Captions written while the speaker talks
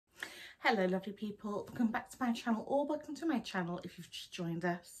Hello lovely people, welcome back to my channel, or welcome to my channel if you've just joined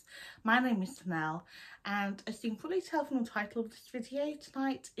us. My name is Nell, and as you can probably tell from the title of this video,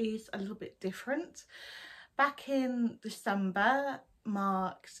 tonight is a little bit different. Back in December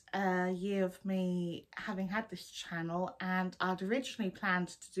marked a year of me having had this channel, and I'd originally planned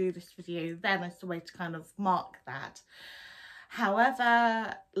to do this video then as a way to kind of mark that.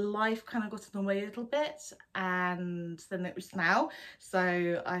 However, life kind of got in the way a little bit, and then it was now.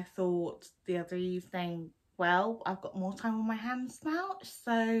 So I thought the other evening, well, I've got more time on my hands now,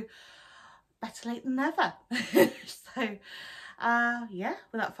 so better late than never. So yeah,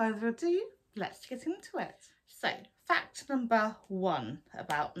 without further ado, let's get into it. So fact number one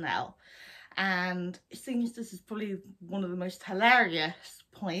about Nell, and it seems this is probably one of the most hilarious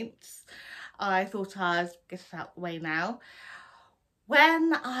points, I thought I'd get it out of the way now.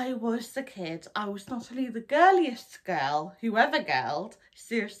 When I was a kid, I was not only the girliest girl who ever girled.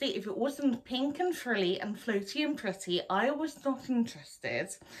 Seriously, if it wasn't pink and frilly and floaty and pretty, I was not interested.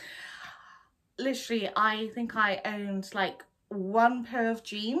 Literally, I think I owned like one pair of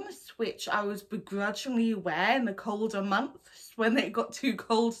jeans, which I was begrudgingly wear in the colder months when it got too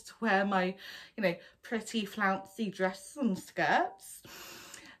cold to wear my, pretty flouncy dresses and skirts.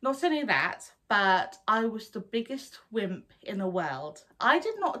 Not only that, but I was the biggest wimp in the world. I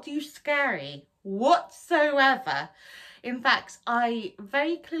did not do scary whatsoever. In fact, I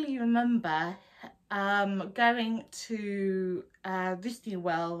very clearly remember going to Disney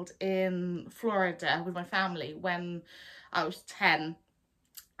World in Florida with my family when I was 10,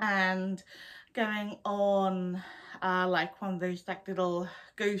 and going on like one of those like little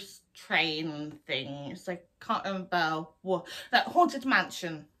ghost train things. I can't remember what, that Haunted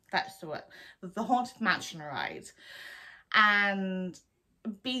Mansion, that's the word, the Haunted Mansion ride. And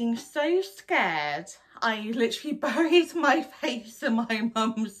being so scared, I literally buried my face in my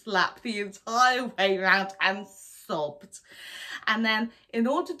mum's lap the entire way around and sobbed. And then in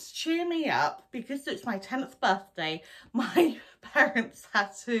order to cheer me up, because it's my 10th birthday, my parents had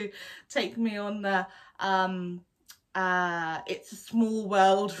to take me on the It's a Small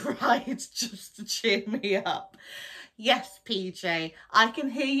World ride just to cheer me up. Yes, PJ, I can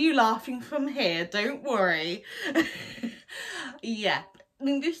hear you laughing from here, don't worry. Yeah,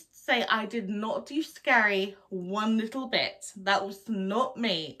 needless to say, I did not do scary one little bit. That was not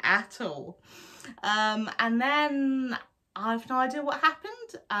me at all. And then I've no idea what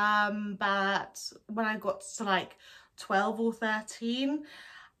happened, but when I got to like 12 or 13,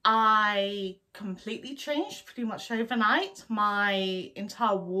 I completely changed pretty much overnight. My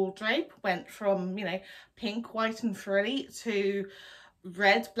entire wardrobe went from, pink, white and frilly to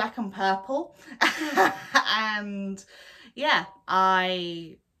red, black and purple. And yeah,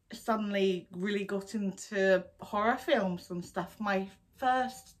 I suddenly really got into horror films and stuff. My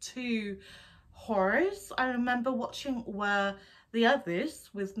first two horrors I remember watching were The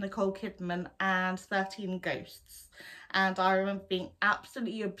Others with Nicole Kidman and 13 Ghosts. And I remember being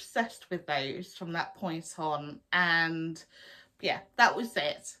absolutely obsessed with those from that point on. And yeah, that was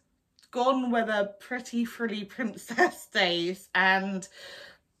it. Gone were the pretty frilly princess days, and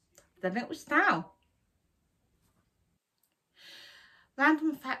then it was now.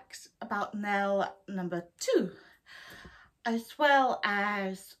 Random facts about Nell number 2. As well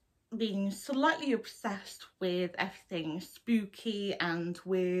as being slightly obsessed with everything spooky and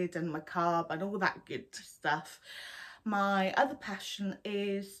weird and macabre and all that good stuff, my other passion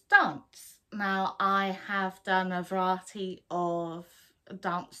is dance. Now, I have done a variety of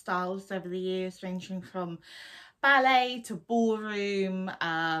dance styles over the years, ranging from ballet to ballroom,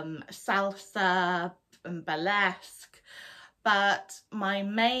 salsa and burlesque, but my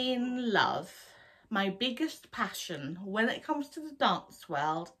main love, my biggest passion when it comes to the dance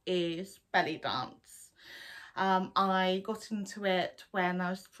world is belly dance. I got into it when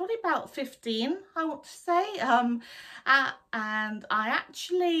I was probably about 15, I want to say, and I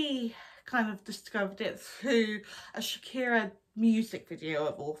actually kind of discovered it through a Shakira music video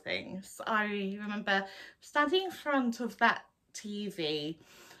of all things. I remember standing in front of that TV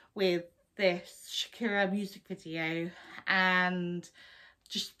with this Shakira music video and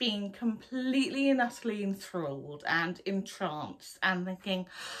just being completely and utterly enthralled and entranced and thinking,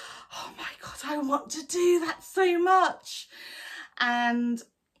 oh my God, I want to do that so much. And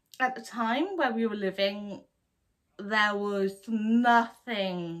at the time where we were living, there was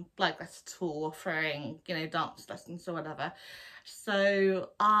nothing like that at all offering, dance lessons or whatever. So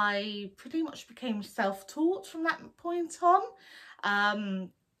I pretty much became self-taught from that point on.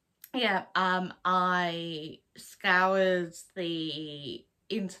 I scoured the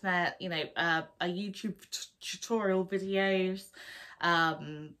internet, YouTube tutorial videos,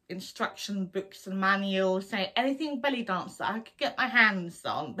 instruction books and manuals, so anything belly dance that I could get my hands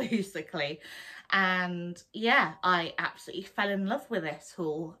on, basically. And yeah, I absolutely fell in love with it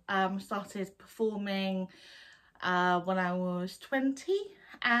all. Started performing when I was 20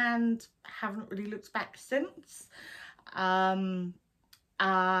 and haven't really looked back since. And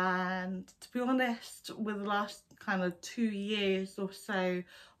to be honest, with the last kind of 2 years or so,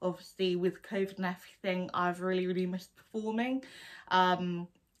 obviously with COVID and everything, I've really missed performing.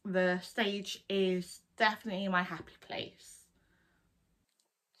 The stage is definitely my happy place.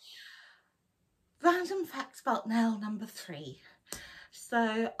 Random facts about Nell number 3.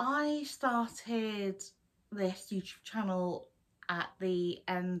 So I started this YouTube channel at the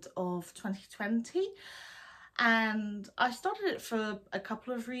end of 2020, and I started it for a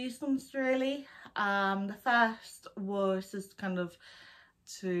couple of reasons really. The first was just kind of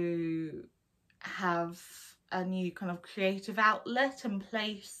to have a new kind of creative outlet in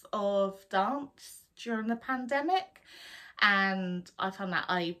place of dance during the pandemic, and I found that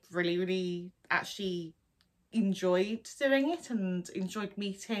I really actually enjoyed doing it and enjoyed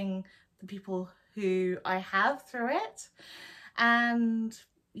meeting the people who I have through it. And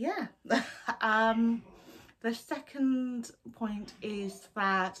yeah, the second point is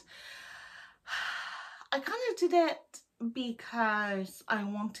that I kind of did it because I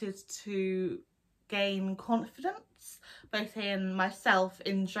wanted to gain confidence, both in myself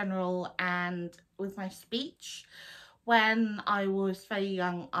in general and with my speech. When I was very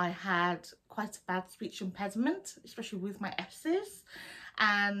young, I had quite a bad speech impediment, especially with my S's,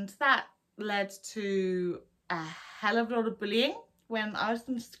 and that led to a hell of a lot of bullying when I was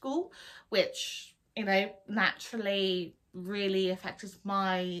in school, which, you know, naturally really affected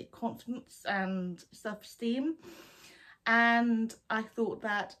my confidence and self-esteem. And I thought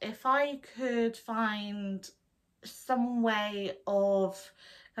that if I could find some way of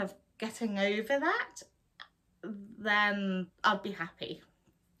kind of getting over that, then I'd be happy.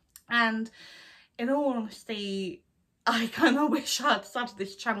 And in all honesty, I kind of wish I'd started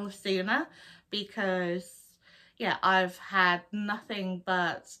this channel sooner, because yeah, I've had nothing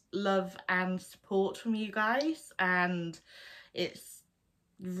but love and support from you guys, and it's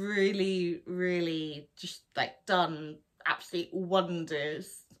really just like done absolute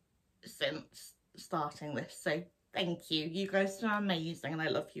wonders since starting this. So thank you. You guys are amazing and I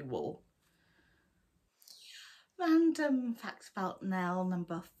love you all. Random facts about Nell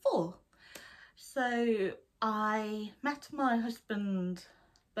number 4. So I met my husband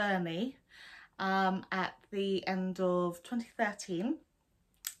Bernie at the end of 2013,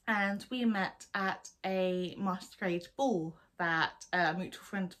 and we met at a masquerade ball that a mutual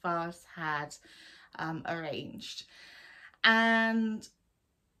friend of ours had arranged. And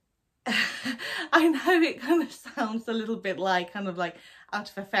I know it kind of sounds a little bit like kind of like out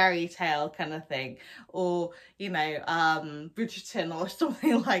of a fairy tale kind of thing, or you know, Bridgerton or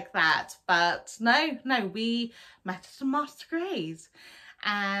something like that, but no, we met at a masquerade,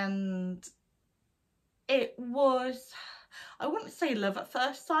 and it was, I wouldn't say love at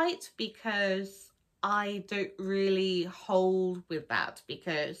first sight, because I don't really hold with that,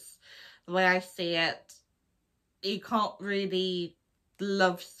 because the way I see it, you can't really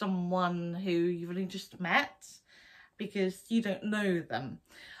love someone who you've only just met because you don't know them.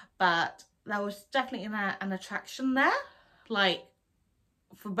 But there was definitely an attraction there, like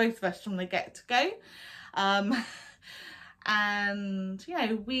for both of us from the get-go. And you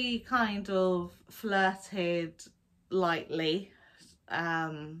know, we kind of flirted lightly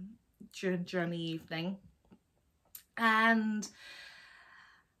during the evening, and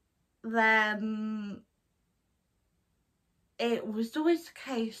then it was always a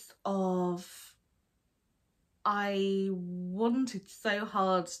case of I wanted so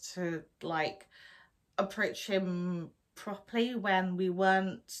hard to like approach him properly when we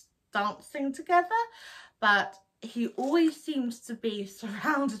weren't dancing together, but he always seems to be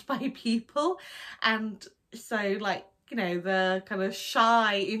surrounded by people, and so like, you know, the kind of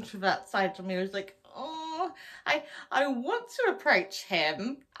shy introvert side of me was like, oh, I want to approach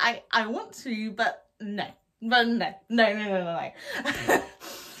him, I want to, but no.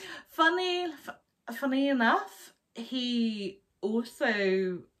 Funny enough, he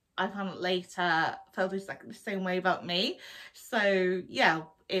also, I found out later, felt exactly the same way about me. So yeah,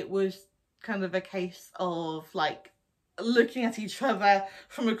 it was kind of a case of like looking at each other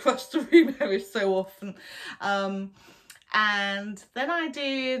from across the room every so often. And then I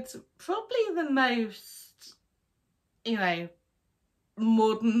did probably the most, you know,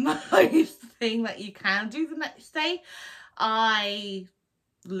 modernised thing that you can do the next day. I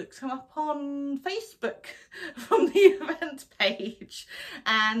looked him up on Facebook from the event page,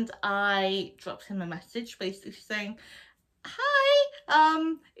 and I dropped him a message basically saying,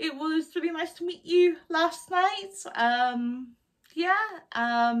 hi, it was really nice to meet you last night.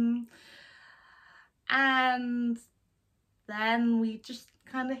 And then we just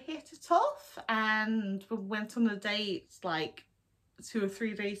kind of hit it off, and we went on a date like 2 or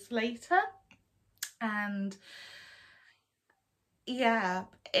 3 days later. And yeah,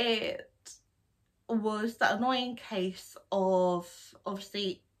 it was that annoying case of,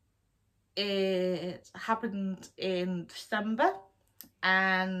 obviously it happened in December,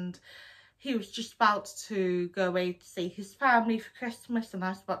 and he was just about to go away to see his family for Christmas, and I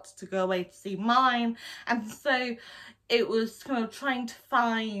was about to go away to see mine, and so it was kind of trying to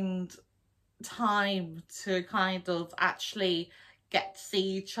find time to kind of actually get to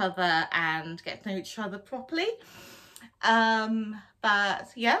see each other and get to know each other properly. But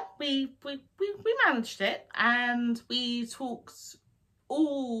yeah, we managed it, and we talked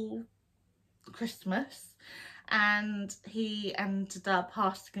all Christmas, and he ended up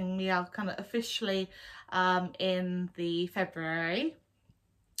asking me out kind of officially in the February,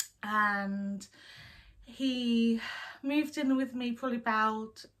 and he moved in with me probably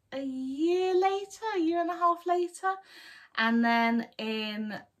about a year and a half later. And then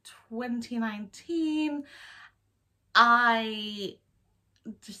in 2019 I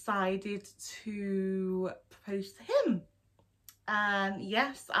decided to propose to him. And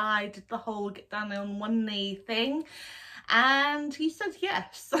yes, I did the whole get down on one knee thing, and he said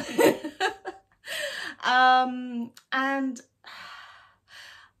yes. And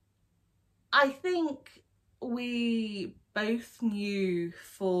I think we both knew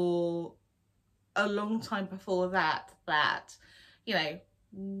for a long time before that, you know,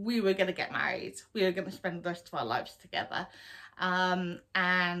 we were going to get married. We were going to spend the rest of our lives together. And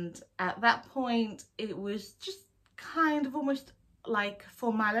at that point, it was just kind of almost like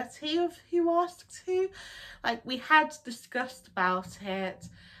formality of who asked who. Like, we had discussed about it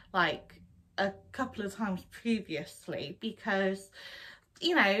like a couple of times previously, because,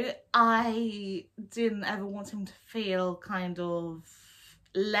 you know, I didn't ever want him to feel kind of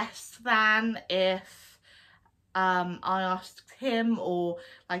less than if I asked him, or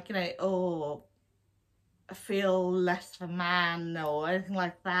like, you know, or feel less of a man or anything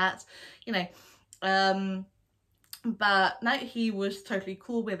like that, you know. But no, he was totally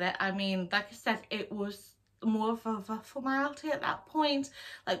cool with it. I mean, like I said, it was more of a formality at that point.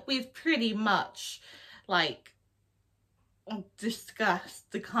 Like, we've pretty much like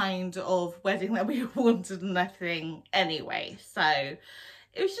discussed the kind of wedding that we wanted and everything anyway, so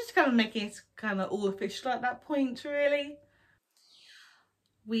it was just kind of making it kind of all official at that point, really.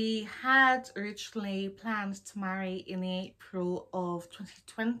 We had originally planned to marry in April of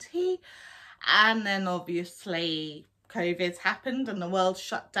 2020, and then obviously COVID happened and the world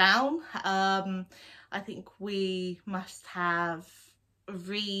shut down. I think we must have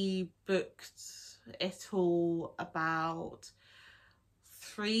rebooked it all about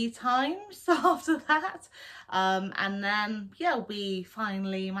 3 times after that, and then yeah, we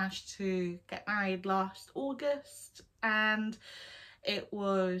finally managed to get married last August, and it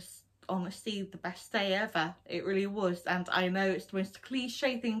was honestly the best day ever. It really was. And I know it's the most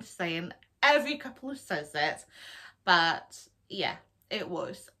cliche thing to say, and every couple says it, but yeah, it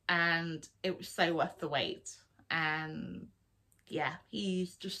was, and it was so worth the wait. And yeah,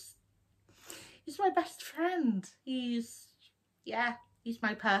 he's my best friend. Yeah, he's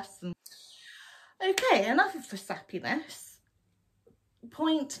my person. Okay, enough of the sappiness.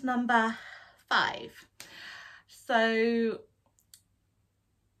 Point number 5. So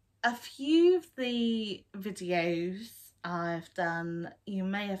a few of the videos I've done, you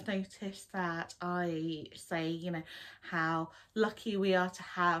may have noticed that I say, you know, how lucky we are to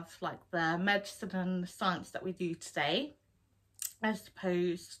have like the medicine and the science that we do today, as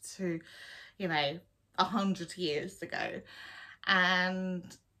opposed to, you know, 100 years ago.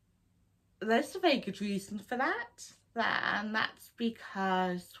 And there's a very good reason for that, and that's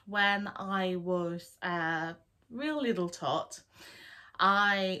because when I was a real little tot,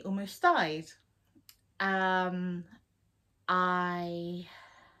 I almost died. I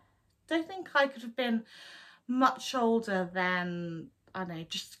don't think I could have been much older than, I don't know,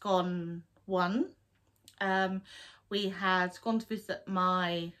 just gone 1. We had gone to visit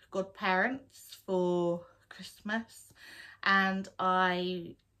my godparents for Christmas, and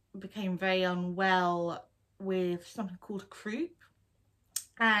I became very unwell with something called croup,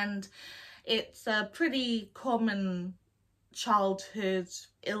 and it's a pretty common childhood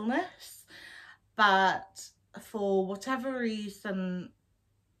illness, but for whatever reason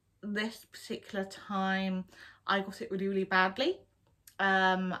this particular time I got it really, really badly.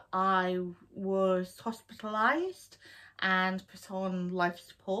 I was hospitalised and put on life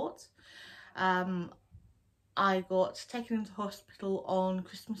support. I got taken into hospital on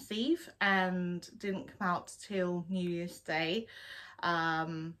Christmas Eve and didn't come out till New Year's Day.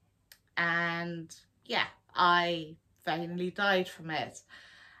 And yeah, I very nearly died from it.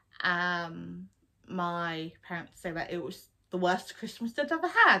 My parents say that it was the worst Christmas they'd ever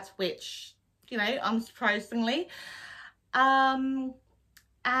had, which, you know, unsurprisingly. And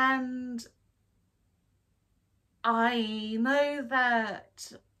I know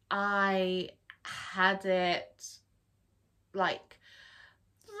that I had it like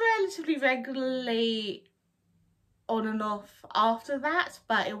relatively regularly on and off after that,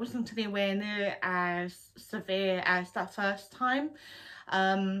 but it wasn't anywhere near as severe as that first time.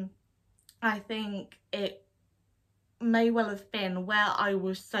 I think it may well have been where I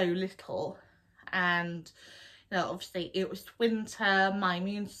was so little, and you know, obviously it was winter, my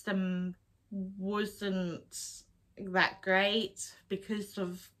immune system wasn't that great because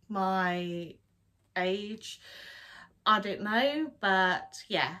of my age. I don't know, but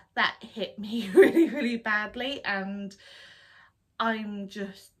yeah, that hit me really, really badly, and I'm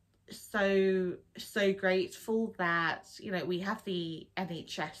just so grateful that, you know, we have the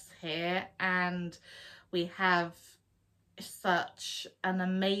NHS here and we have such an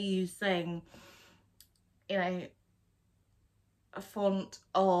amazing, you know, font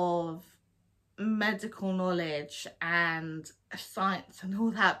of medical knowledge and science and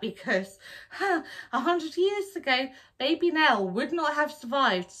all that, because 100 years ago baby Nell would not have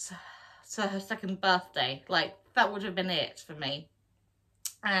survived to her second birthday. Like, that would have been it for me.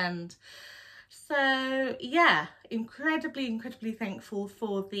 And so yeah, incredibly thankful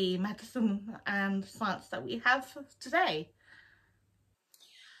for the medicine and science that we have today.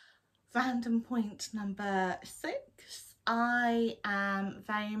 Random point number 6. I am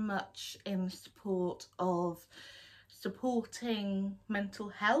very much in support of supporting mental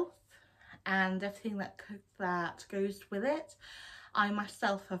health and everything that goes with it. I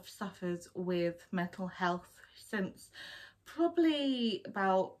myself have suffered with mental health since probably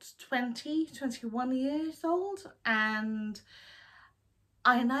about 21 years old, and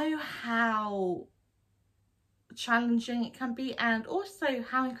I know how challenging it can be, and also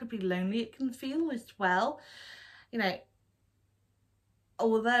how incredibly lonely it can feel as well. You know,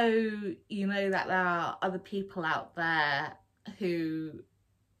 although you know that there are other people out there who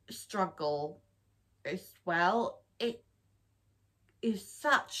struggle as well, it is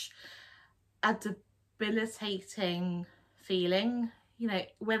such a debilitating feeling. You know,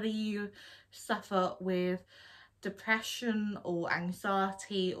 whether you suffer with depression or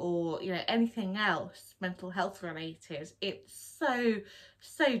anxiety or, you know, anything else mental health related, it's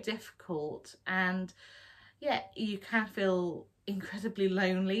so difficult, and yeah, you can feel incredibly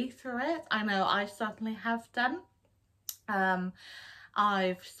lonely through it. I know I certainly have done.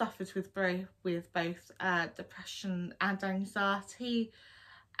 I've suffered with both depression and anxiety,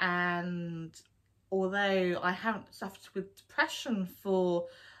 and although I haven't suffered with depression for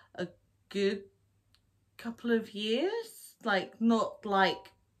a good couple of years, like not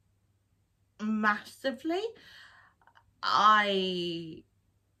like massively, I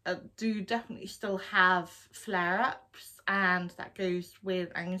do definitely still have flare-ups, and that goes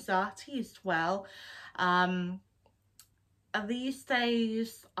with anxiety as well. These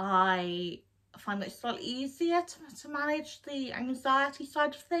days I find it slightly easier to manage the anxiety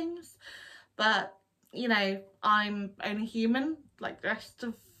side of things, but you know, I'm only human like the rest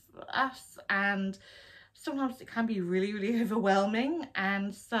of us, and sometimes it can be really overwhelming.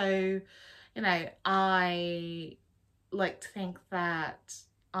 And so, you know, I like to think that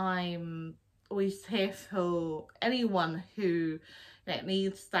I'm always here for anyone who, you know,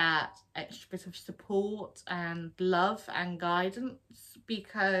 needs that extra bit of support and love and guidance,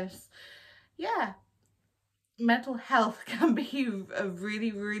 because yeah, mental health can be a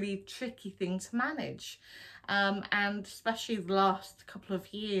really tricky thing to manage, and especially the last couple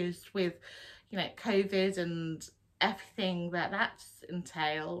of years with, you know, COVID and everything that's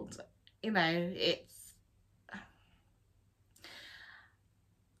entailed. You know, it's,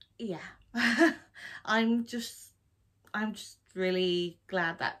 yeah. I'm just really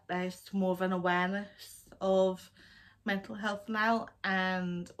glad that there's more of an awareness of mental health now,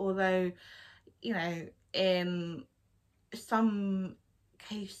 and although, you know, in some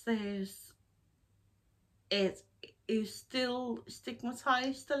cases it is still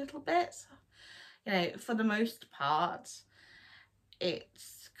stigmatized a little bit, you know, for the most part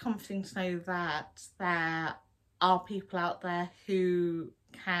it's comforting to know that there are people out there who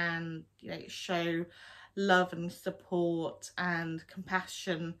can, you know, show love and support and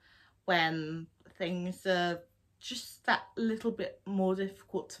compassion when things are just that little bit more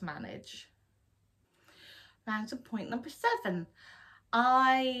difficult to manage. Random point number 7.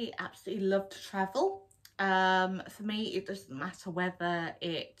 I absolutely love to travel. For me, it doesn't matter whether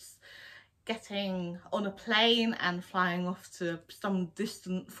it's getting on a plane and flying off to some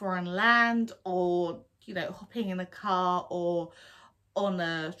distant foreign land, or, you know, hopping in a car or on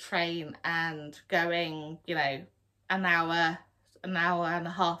a train and going, you know, an hour and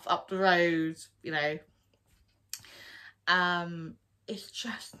a half up the road, you know. It's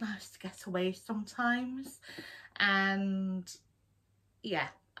just nice to get away sometimes. And yeah,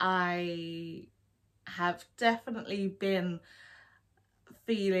 I have definitely been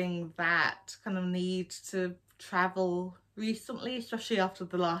feeling that kind of need to travel recently, especially after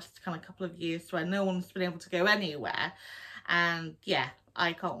the last kind of couple of years where no one's been able to go anywhere. And yeah,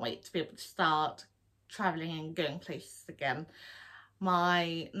 I can't wait to be able to start traveling and going places again.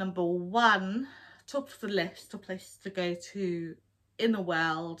 My number 1 top of the list of places to go to in the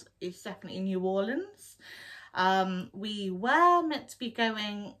world is definitely New Orleans. We were meant to be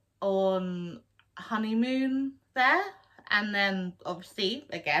going on honeymoon there, and then obviously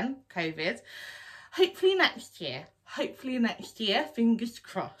again COVID. Hopefully next year, fingers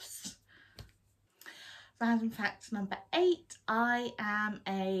crossed. Random fact number 8, I am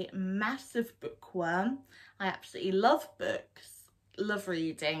a massive bookworm. I absolutely love books, love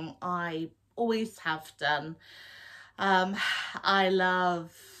reading. I always have done. I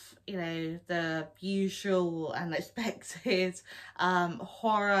love, you know, the usual and expected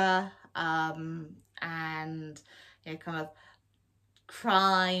horror and, you know, kind of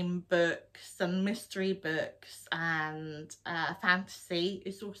crime books and mystery books, and fantasy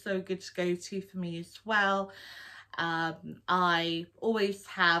is also good to go to for me as well. I always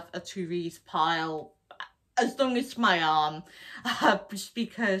have a to-read pile as long as my arm, just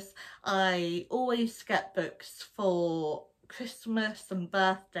because I always get books for Christmas and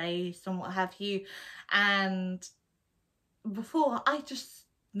birthdays and what have you, and before I just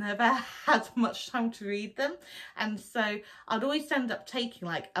never had much time to read them, and so I'd always end up taking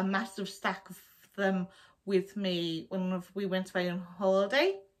like a massive stack of them with me when we went away on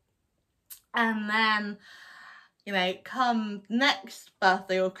holiday. And then, you know, come next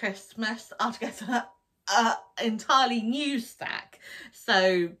birthday or Christmas, I'd get a entirely new stack.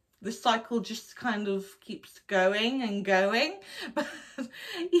 So the cycle just kind of keeps going and going. But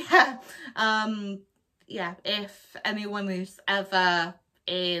yeah, yeah, if anyone is ever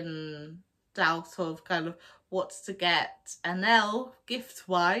in doubt of kind of what to get a Nell gift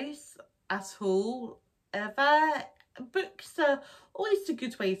wise at all ever, books are always a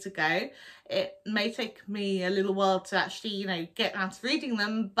good way to go. It may take me a little while to actually, you know, get around to reading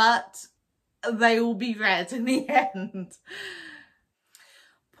them, but they will be read in the end.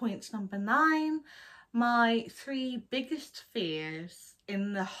 Point number 9, my 3 biggest fears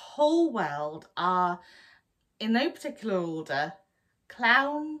in the whole world are, in no particular order,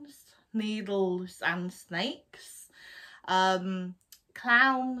 clowns, needles and snakes.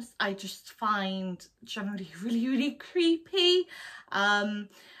 Clowns I just find generally really creepy. I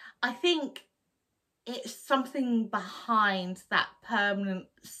think it's something behind that permanent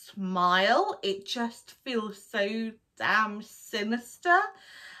smile. It just feels so damn sinister.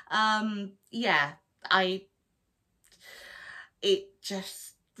 Yeah, it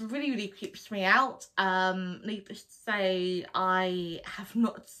just really creeps me out. Needless to say, I have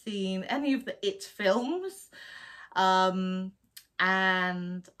not seen any of the It films, and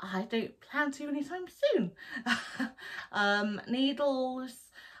I don't plan to anytime soon.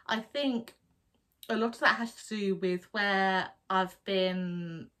 Needles, I think a lot of that has to do with where I've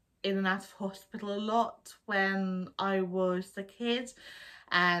been in and out of hospital a lot when I was a kid,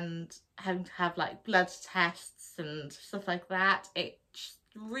 and having to have like blood tests and stuff like that. It just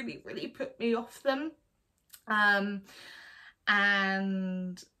really put me off them.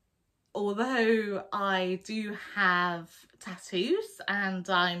 And although I do have tattoos and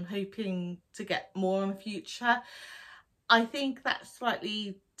I'm hoping to get more in the future, I think that's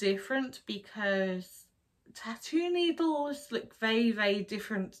slightly different because tattoo needles look very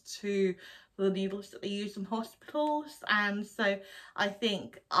different to the needles that they use in hospitals, and so I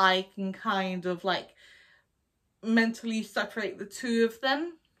think I can kind of like mentally separate the two of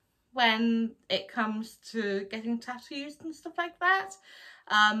them when it comes to getting tattoos and stuff like that.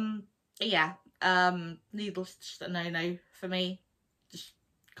 Yeah, needles just a no for me. Just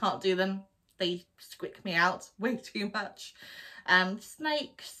can't do them. They squick me out way too much.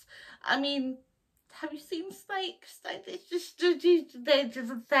 Snakes, I mean, have you seen snakes? They're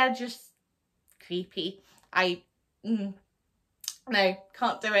just creepy. No,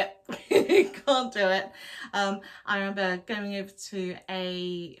 can't do it. Can't do it. I remember going over to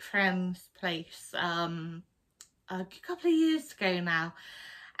a friend's place a couple of years ago now,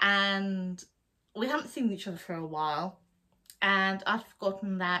 and we haven't seen each other for a while, and I'd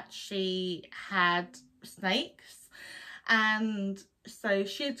forgotten that she had snakes, and so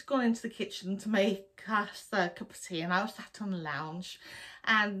she'd gone into the kitchen to make us a cup of tea, and I was sat on the lounge,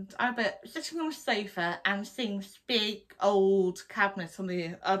 and I remember sitting on the sofa and seeing this big old cabinet on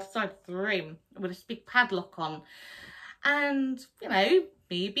the other side of the room with this big padlock on. And, you know,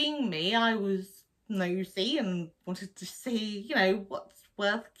 me being me, I was nosy and wanted to see, you know, what's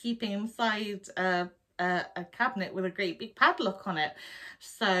worth keeping inside a cabinet with a great big padlock on it.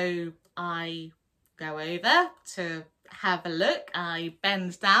 So I go over to have a look. I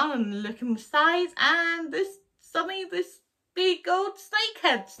bend down and look inside, and suddenly this big old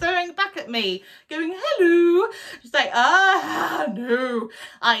snakehead staring back at me, going, hello. Just like, no.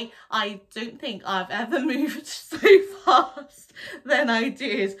 I don't think I've ever moved so fast than I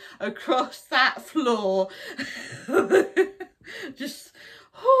did across that floor. Just,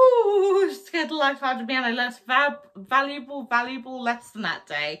 scared the life out of me, and I learned a valuable lesson that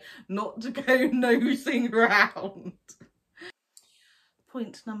day, not to go nosing around.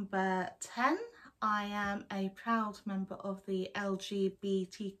 Point number 10. I am a proud member of the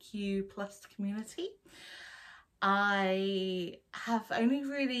LGBTQ+ community. I have only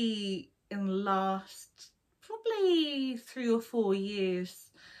really, in the last probably 3 or 4 years,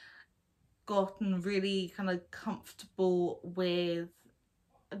 gotten really kind of comfortable with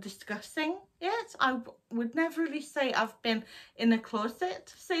discussing it. I would never really say I've been in a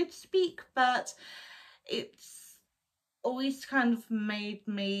closet, so to speak, but it's always kind of made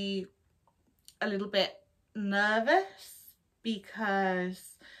me a little bit nervous,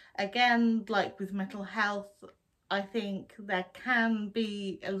 because again, like with mental health, I think there can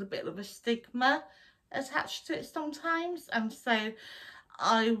be a little bit of a stigma attached to it sometimes, and so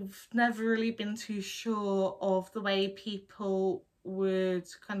I've never really been too sure of the way people would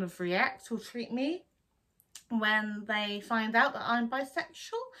kind of react or treat me when they find out that I'm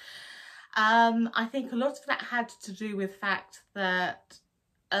bisexual. I think a lot of that had to do with the fact that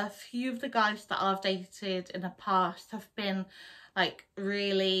a few of the guys that I've dated in the past have been like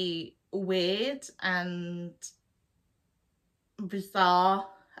really weird and bizarre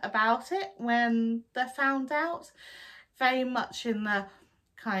about it when they're found out. Very much in the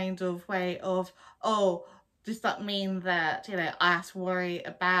kind of way of, oh, does that mean that, you know, I have to worry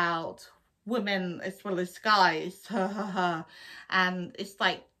about women as well as guys? And it's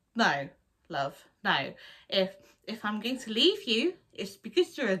like, no, love, no. If I'm going to leave you, it's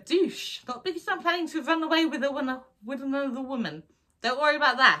because you're a douche, not because I'm planning to run away with another woman. Don't worry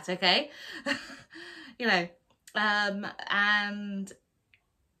about that, okay? You know, and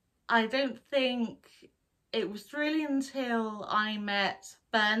I don't think it was really until I met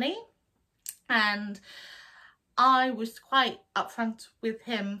Bernie, and I was quite upfront with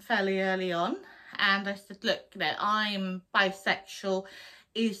him fairly early on, and I said, look, you know, I'm bisexual.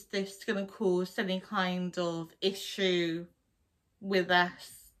 Is this going to cause any kind of issue with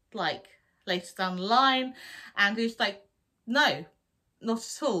us, like, later down the line? And he was like, no, not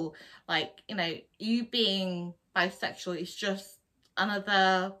at all. Like, you know, you being bisexual is just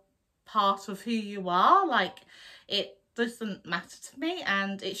another part of who you are. Like, it doesn't matter to me,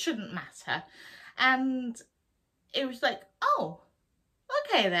 and it shouldn't matter. And it was like, oh,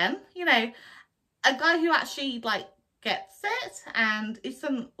 okay then, you know, a guy who actually like gets it and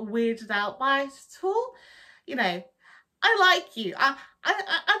isn't weirded out by it at all. You know, I like you. I think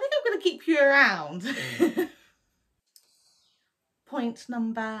I'm going to keep you around. Point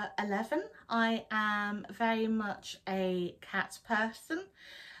number 11. I am very much a cat person.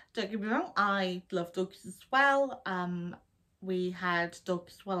 Don't get me wrong, I love dogs as well. We had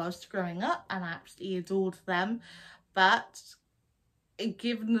dogs while I was growing up and I absolutely adored them. But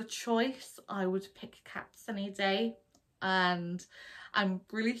given the choice, I would pick cats any day. And I'm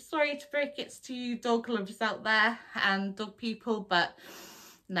really sorry to break it to you dog lovers out there and dog people, but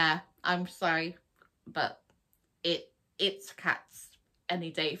nah, I'm sorry, but it's cats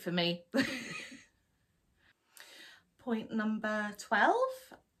any day for me. Point number 12.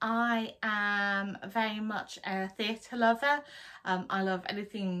 I am very much a theatre lover. I love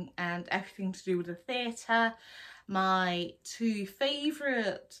anything and everything to do with the theatre. My 2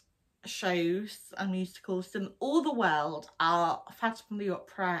 favourite shows and musicals in all the world are Phantom of the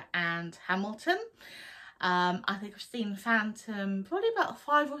Opera and Hamilton. I think I've seen Phantom probably about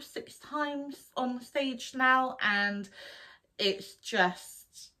 5 or 6 times on the stage now, and it's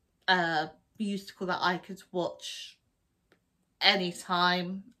just a musical that I could watch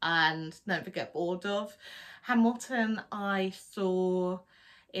anytime and never get bored of. Hamilton I saw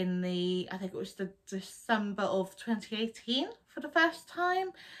in I think it was the December of 2018 for the first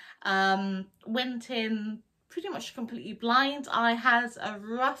time. Went in pretty much completely blind. I had a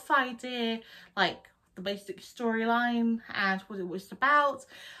rough idea, like the basic storyline and what it was about,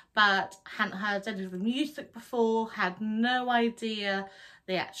 but hadn't heard any of the music before, had no idea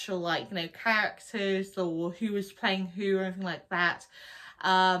the actual, like, you know, characters or who was playing who or anything like that.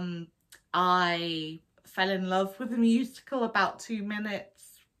 I fell in love with the musical about 2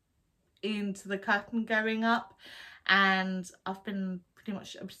 minutes into the curtain going up, and I've been pretty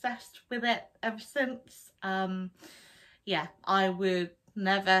much obsessed with it ever since. Yeah, I would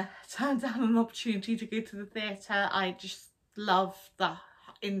never turn down an opportunity to go to the theatre. I just love the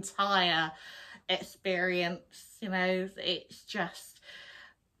entire experience, you know. It's just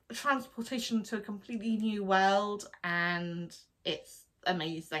transportation to a completely new world, and it's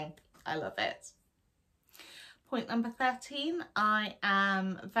amazing. I love it. Point number 13, I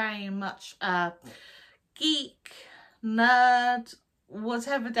am very much a geek, nerd,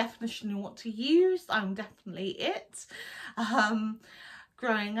 whatever definition you want to use. I'm definitely it.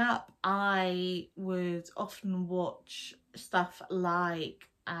 Growing up, I would often watch stuff like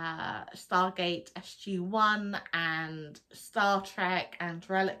Stargate SG-1 and Star Trek and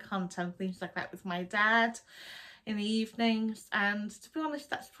Relic Hunter and things like that with my dad in the evenings, and to be honest,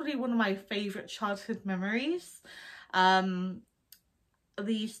 that's probably one of my favourite childhood memories.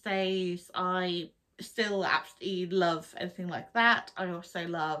 These days I still absolutely love anything like that. I also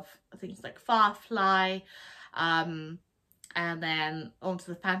love things like Firefly, and then onto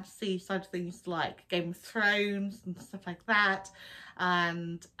the fantasy side of things like Game of Thrones and stuff like that.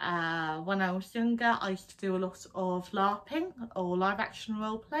 And when I was younger, I used to do a lot of LARPing or live action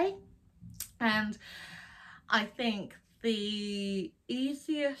role play, and I think the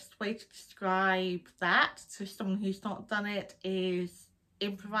easiest way to describe that to someone who's not done it is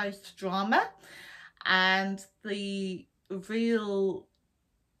improvised drama. And the real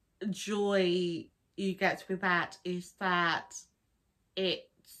joy you get with that is that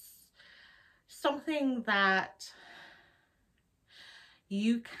it's something that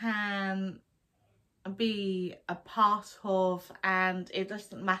you can be a part of, and it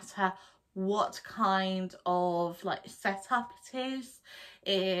doesn't matter what kind of like setup it is.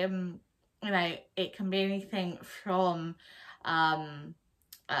 You know, it can be anything from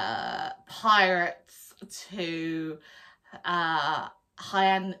pirates to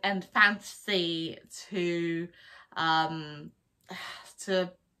high-end fantasy to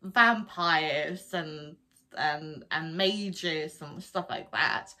vampires and mages and stuff like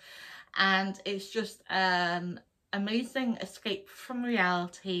that. And it's just an amazing escape from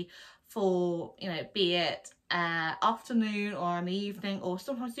reality for, you know, be it afternoon or an evening or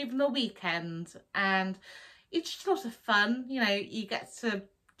sometimes even a weekend. And it's just a lot of fun. You know, you get to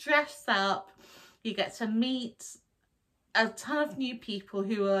dress up, you get to meet a ton of new people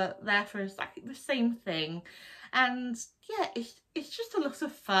who are there for exactly the same thing, and yeah, it's just a lot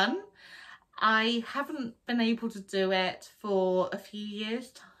of fun. I haven't been able to do it for a few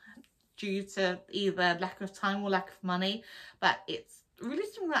years due to either lack of time or lack of money, but it's really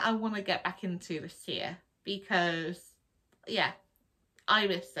something that I want to get back into this year because yeah, I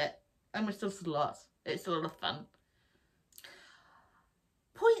miss it. I miss it a lot. It's a lot of fun.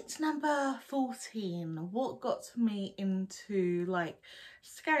 Point number 14, what got me into like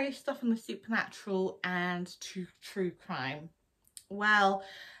scary stuff in the supernatural and true crime? Well,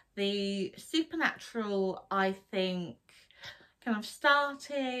 the supernatural, I think, kind of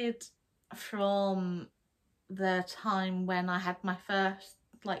started from the time when I had my first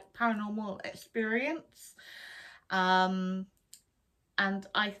like paranormal experience, and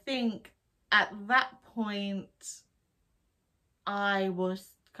I think at that point I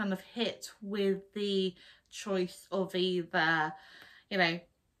was kind of hit with the choice of either, you know,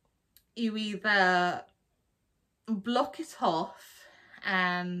 you either block it off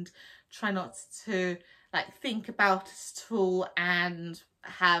and try not to like think about it at all and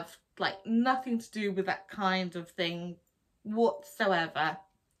have like nothing to do with that kind of thing whatsoever,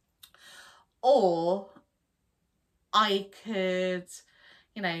 or I could,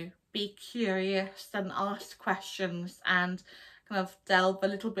 you know, be curious and ask questions and kind of delve a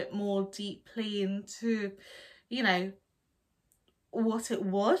little bit more deeply into, you know, what it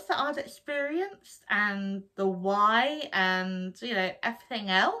was that I'd experienced and the why and, you know, everything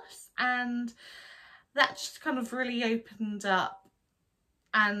else. And that just kind of really opened up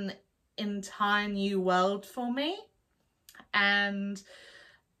an entire new world for me. And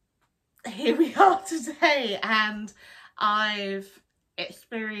here we are today, and I've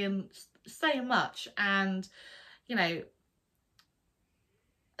experienced so much. And you know,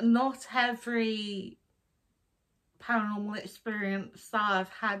 not every paranormal experience that I've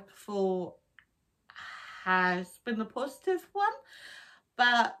had before has been a positive one,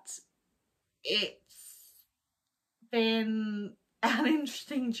 but it's been an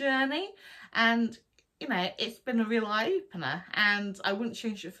interesting journey, and you know, it's been a real eye-opener, and I wouldn't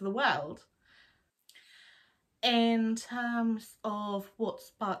change it for the world. In terms of what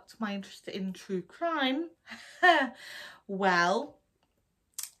sparked my interest in true crime, well,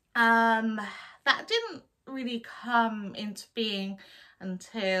 that didn't really come into being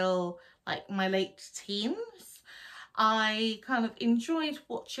until like my late teens. I kind of enjoyed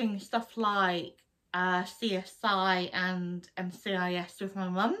watching stuff like CSI and NCIS with my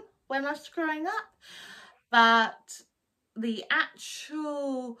mum when I was growing up, but the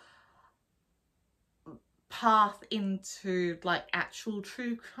actual path into like actual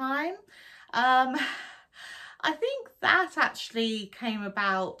true crime, um I think that actually came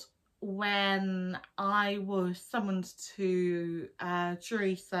about when I was summoned to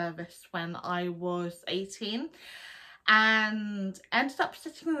jury service when I was 18, and ended up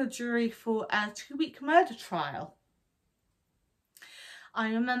sitting on the jury for a 2-week murder trial.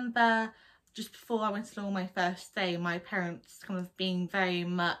 I remember just before I went on my first day, my parents kind of being very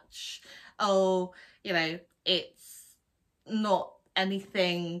much, oh, you know, it's not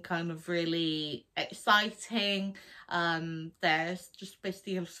anything kind of really exciting. There's just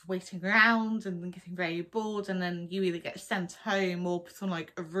basically just waiting around and then getting very bored, and then you either get sent home or put on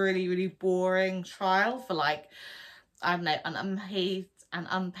like a really boring trial for like, I don't know, an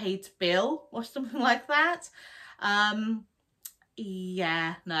unpaid bill or something like that.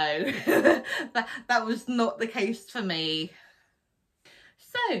 Yeah, no, that was not the case for me.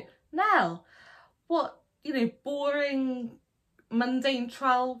 So now, what, you know, boring, mundane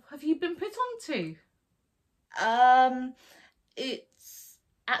trial have you been put onto? Um, it's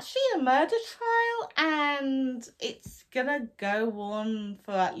actually a murder trial, and it's gonna go on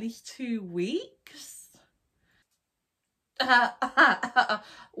for at least 2 weeks.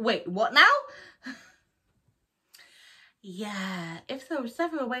 Wait, what now? Yeah, if there was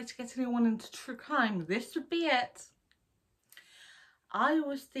ever a way to get anyone into true crime, this would be it. I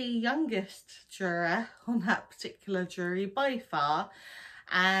was the youngest juror on that particular jury by far,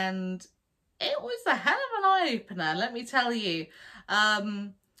 and it was a hell of an eye-opener, let me tell you.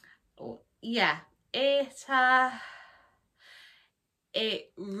 Yeah,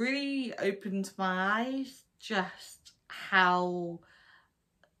 it really opened my eyes just how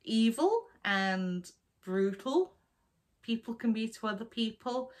evil and brutal people can be to other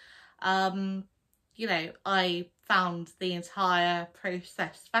people. You know, I found the entire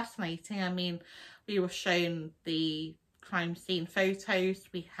process fascinating. I mean, we were shown the crime scene photos.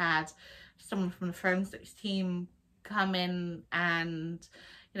 We had someone from the forensics team come in and,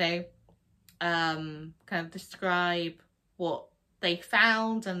 you know, kind of describe what they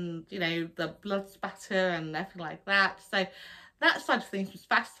found, and you know, the blood spatter and everything like that. So that side of things was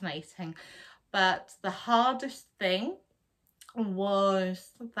fascinating, but the hardest thing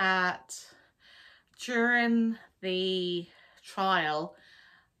was that during the trial,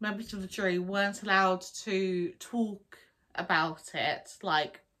 members of the jury weren't allowed to talk about it,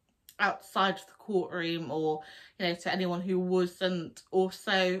 like outside of the courtroom, or you know, to anyone who wasn't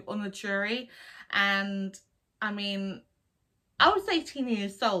also on the jury. And I mean, I was 18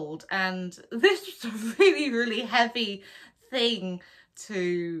 years old, and this was a really heavy thing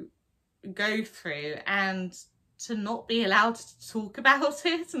to go through, and to not be allowed to talk about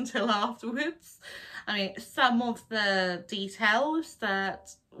it until afterwards. I mean, some of the details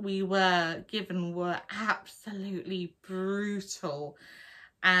that we were given were absolutely brutal,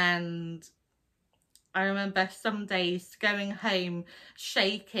 and I remember some days going home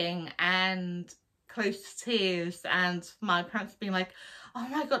shaking and close to tears, and my parents being like, oh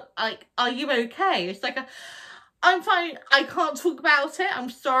my god, like, are you okay? It's like, I'm fine, I can't talk about it,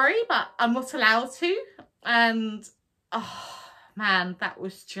 I'm sorry, but I'm not allowed to. And oh man, that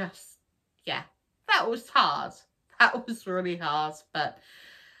was just, yeah, that was hard. That was really hard, but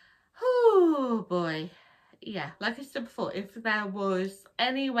oh boy. Yeah, like I said before, if there was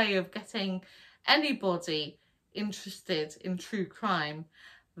any way of getting anybody interested in true crime,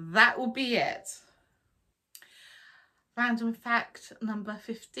 that would be it. Random fact number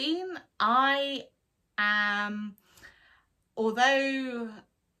 15. I am, although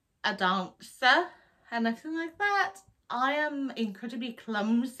a dancer, and everything like that. I am incredibly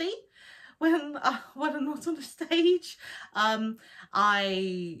clumsy when I'm not on a stage.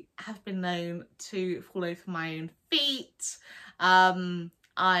 I have been known to fall over my own feet. I'm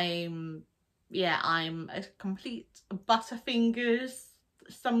a complete butterfingers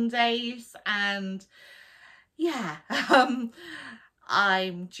some days, and yeah,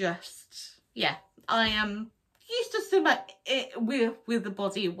 I'm just, yeah, I am used to so much with the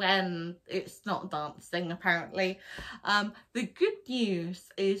body when it's not dancing, apparently. The good news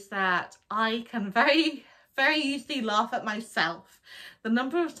is that I can very easily laugh at myself. The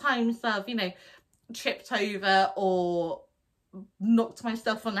number of times I've, you know, tripped over or knocked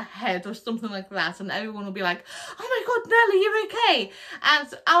myself on the head or something like that, and everyone will be like, oh my god, Nell, are you okay?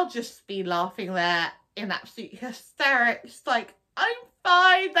 And I'll just be laughing there in absolute hysterics, like, I'm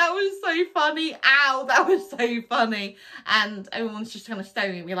fine, that was so funny, ow, that was so funny. And everyone's just kind of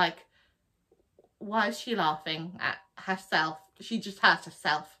staring at me like, why is she laughing at herself? She just hurt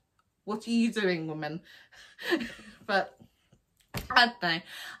herself. What are you doing, woman? But I don't know,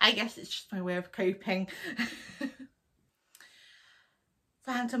 I guess it's just my way of coping.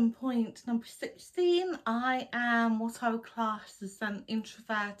 Random point number 16. I am what I would class as an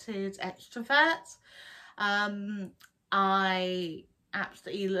introverted extrovert. I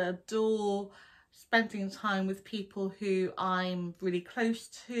absolutely adore spending time with people who I'm really close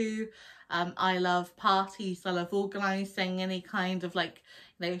to. I love parties, I love organising any kind of, like,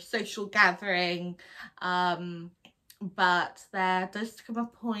 you know, social gathering. But there does come a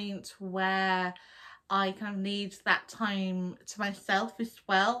point where I kind of need that time to myself as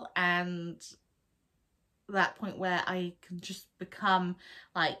well, and that point where I can just become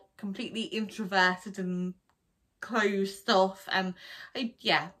like completely introverted and closed off. And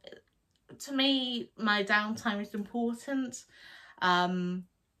yeah, to me, my downtime is important.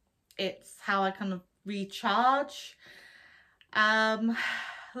 It's how I kind of recharge. The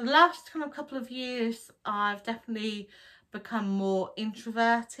last kind of couple of years, I've definitely become more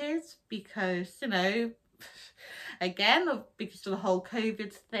introverted because, you know, again, because of the whole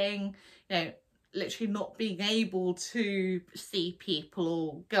COVID thing, you know, literally not being able to see people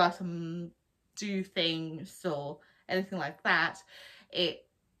or go out and do things or anything like that, it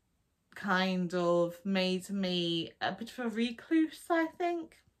kind of made me a bit of a recluse, I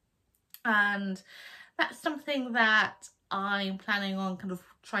think. And that's something that I'm planning on kind of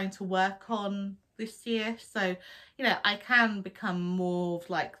trying to work on this year, so, you know, I can become more of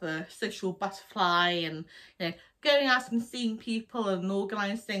like the social butterfly and, you know, going out and seeing people and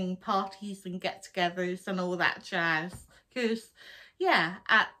organising parties and get-togethers and all that jazz, because yeah,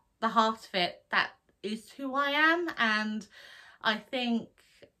 at the heart of it, that is who I am. And I think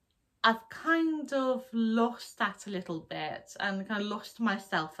I've kind of lost that a little bit and kind of lost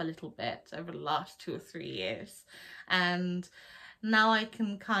myself a little bit over the last 2 or 3 years. And now I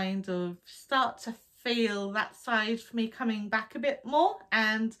can kind of start to feel that side for me coming back a bit more.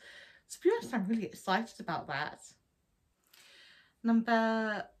 And to be honest, I'm really excited about that.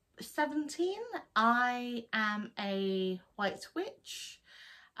 Number 17, I am a white witch.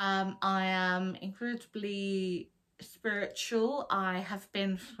 I am incredibly spiritual. I have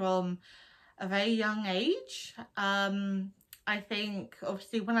been from a very young age. I think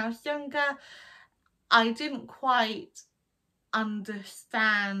obviously when I was younger, I didn't quite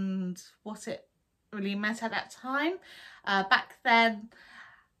understand what it really meant at that time. Back then,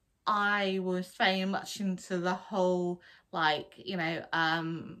 I was very much into the whole, like, you know,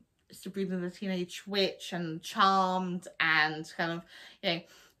 Sabrina the Teenage Witch and Charmed, and kind of, you know,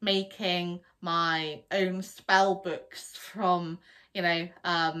 making my own spell books from, you know,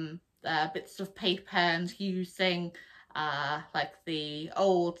 bits of paper and using like the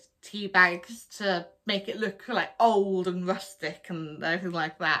old tea bags to make it look like old and rustic and everything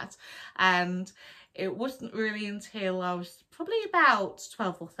like that. And it wasn't really until I was probably about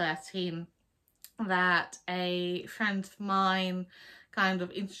 12 or 13 that a friend of mine kind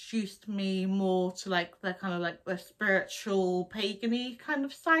of introduced me more to like the kind of like the spiritual pagan-y kind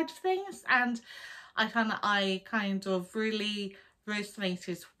of side of things, and I kind of really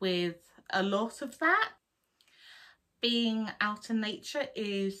resonated with a lot of that. Being out in nature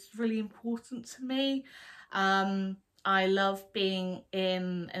is really important to me. I love being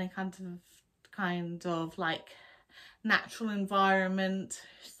in any kind of like natural environment,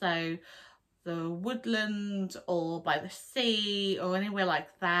 so the woodland or by the sea or anywhere like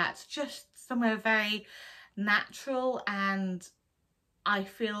that, just somewhere very natural, and I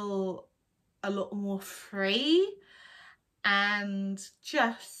feel a lot more free. And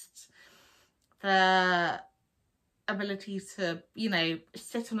just the ability to, you know,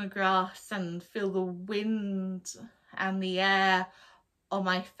 sit on the grass and feel the wind and the air on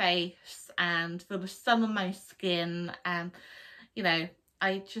my face and feel the sun on my skin, and, you know,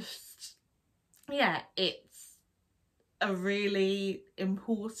 I just, yeah, it's a really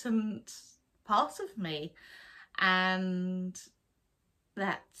important part of me, and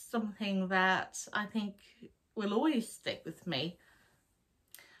that's something that I think will always stick with me.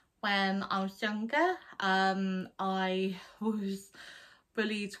 When I was younger, I was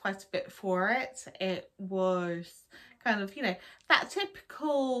bullied quite a bit for it. It was kind of, you know, that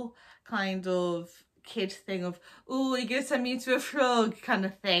typical kind of kid thing of, oh, you're gonna turn me into a frog kind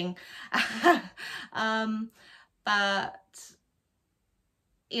of thing. But,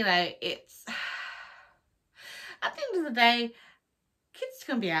 you know, it's, at the end of the day, kids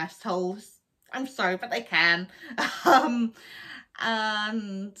can be assholes. I'm sorry, but they can. And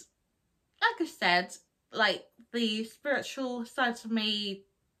like I said, like, the spiritual side of me,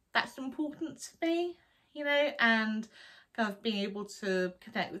 that's important to me, you know, and kind of being able to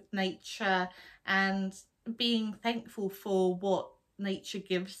connect with nature and being thankful for what nature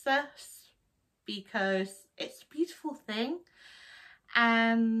gives us, because it's a beautiful thing.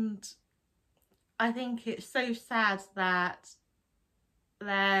 And I think it's so sad that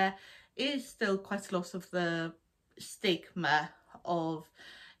there is still quite a lot of the stigma of,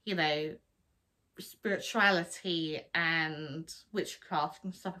 you know, spirituality and witchcraft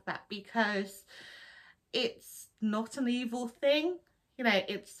and stuff like that, because it's not an evil thing, you know,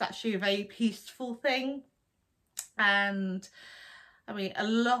 it's actually a very peaceful thing. And I mean, a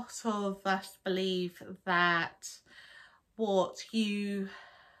lot of us believe that what you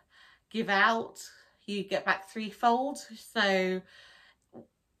give out, you get back threefold. So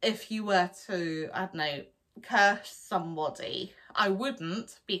if you were to, I don't know, curse somebody, I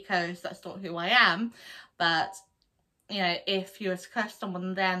wouldn't, because that's not who I am, but, you know, if you were to curse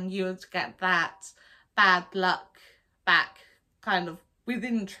someone, then you would get that bad luck back, kind of with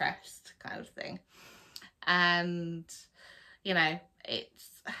interest kind of thing. And, you know,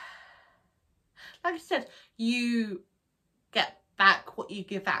 it's, like I said, you get back what you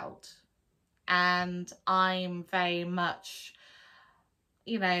give out, and I'm very much,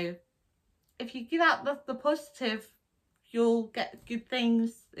 you know, if you give out the positive, you'll get good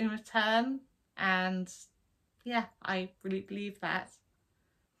things in return. And yeah, I really believe that.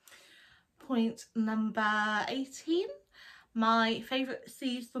 Point number 18. My favourite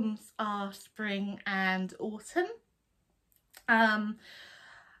seasons are spring and autumn.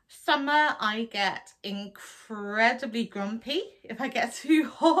 Summer, I get incredibly grumpy if I get too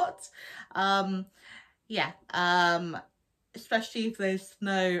hot. Yeah, especially if there's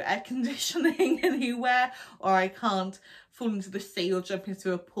no air conditioning anywhere, or I can't fall into the sea or jump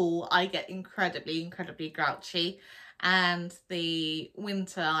into a pool. I get incredibly grouchy. And the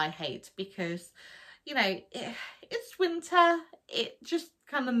winter I hate, because, you know, it's winter. It just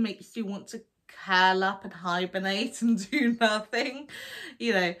kind of makes you want to curl up and hibernate and do nothing,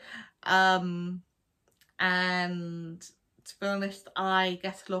 you know. And to be honest, I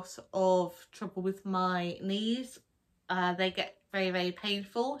get a lot of trouble with my knees. They get very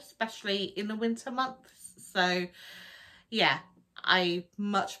painful, especially in the winter months. So yeah, I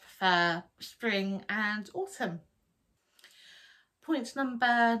much prefer spring and autumn. Point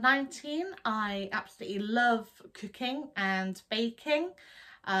number 19, I absolutely love cooking and baking.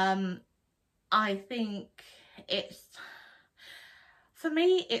 I think it's, for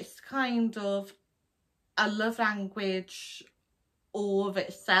me, it's kind of a love language all of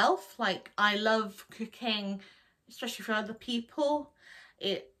itself. Like, I love cooking, especially for other people.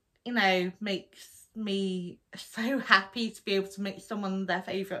 It, you know, makes me so happy to be able to make someone their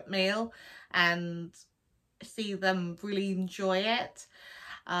favourite meal and see them really enjoy it.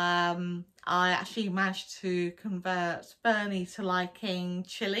 I actually managed to convert Bernie to liking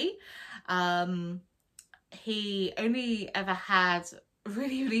chili. He only ever had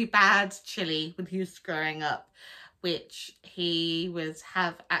really bad chili when he was growing up, which he would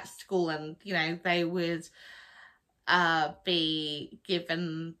have at school, and, you know, they would be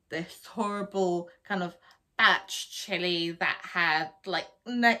given this horrible kind of batch chili that had like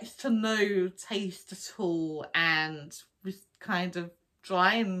next to no taste at all and was kind of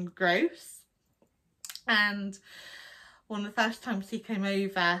dry and gross. And one of the first times he came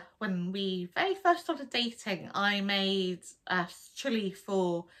over, when we very first started dating, I made chili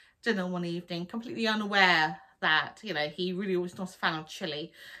for dinner one evening, completely unaware that, you know, he really was not a fan of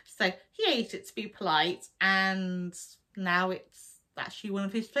chili. So he ate it to be polite, and now it's actually one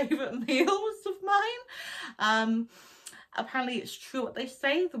of his favourite meals of mine. Apparently it's true what they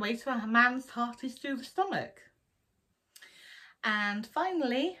say, the way to a man's heart is through the stomach. And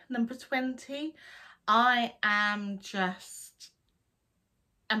finally, number 20, I am just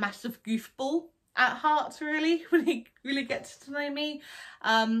a massive goofball at heart, really, when you really get to know me.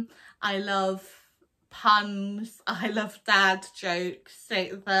 I love puns, I love dad jokes,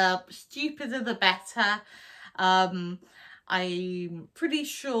 so the stupider the better. I'm pretty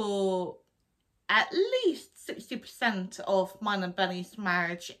sure at least 60% of mine and Bunny's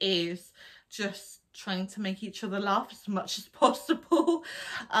marriage is just trying to make each other laugh as much as possible.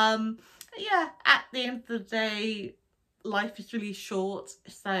 Yeah, at the end of the day, life is really short,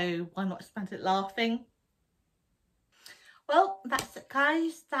 so why not spend it laughing? Well, that's it,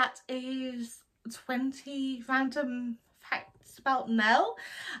 guys. That is 20 random facts about Nell.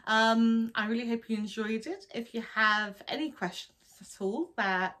 I really hope you enjoyed it. If you have any questions at all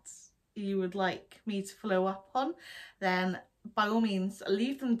that you would like me to follow up on, then by all means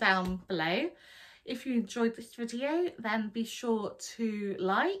leave them down below. If you enjoyed this video, then be sure to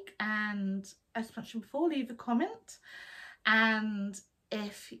like, and as mentioned before, leave a comment. And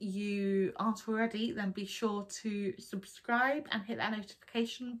if you aren't already, then be sure to subscribe and hit that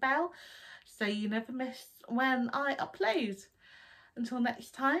notification bell so you never miss when I upload. Until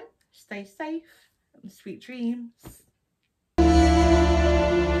next time, stay safe and sweet dreams.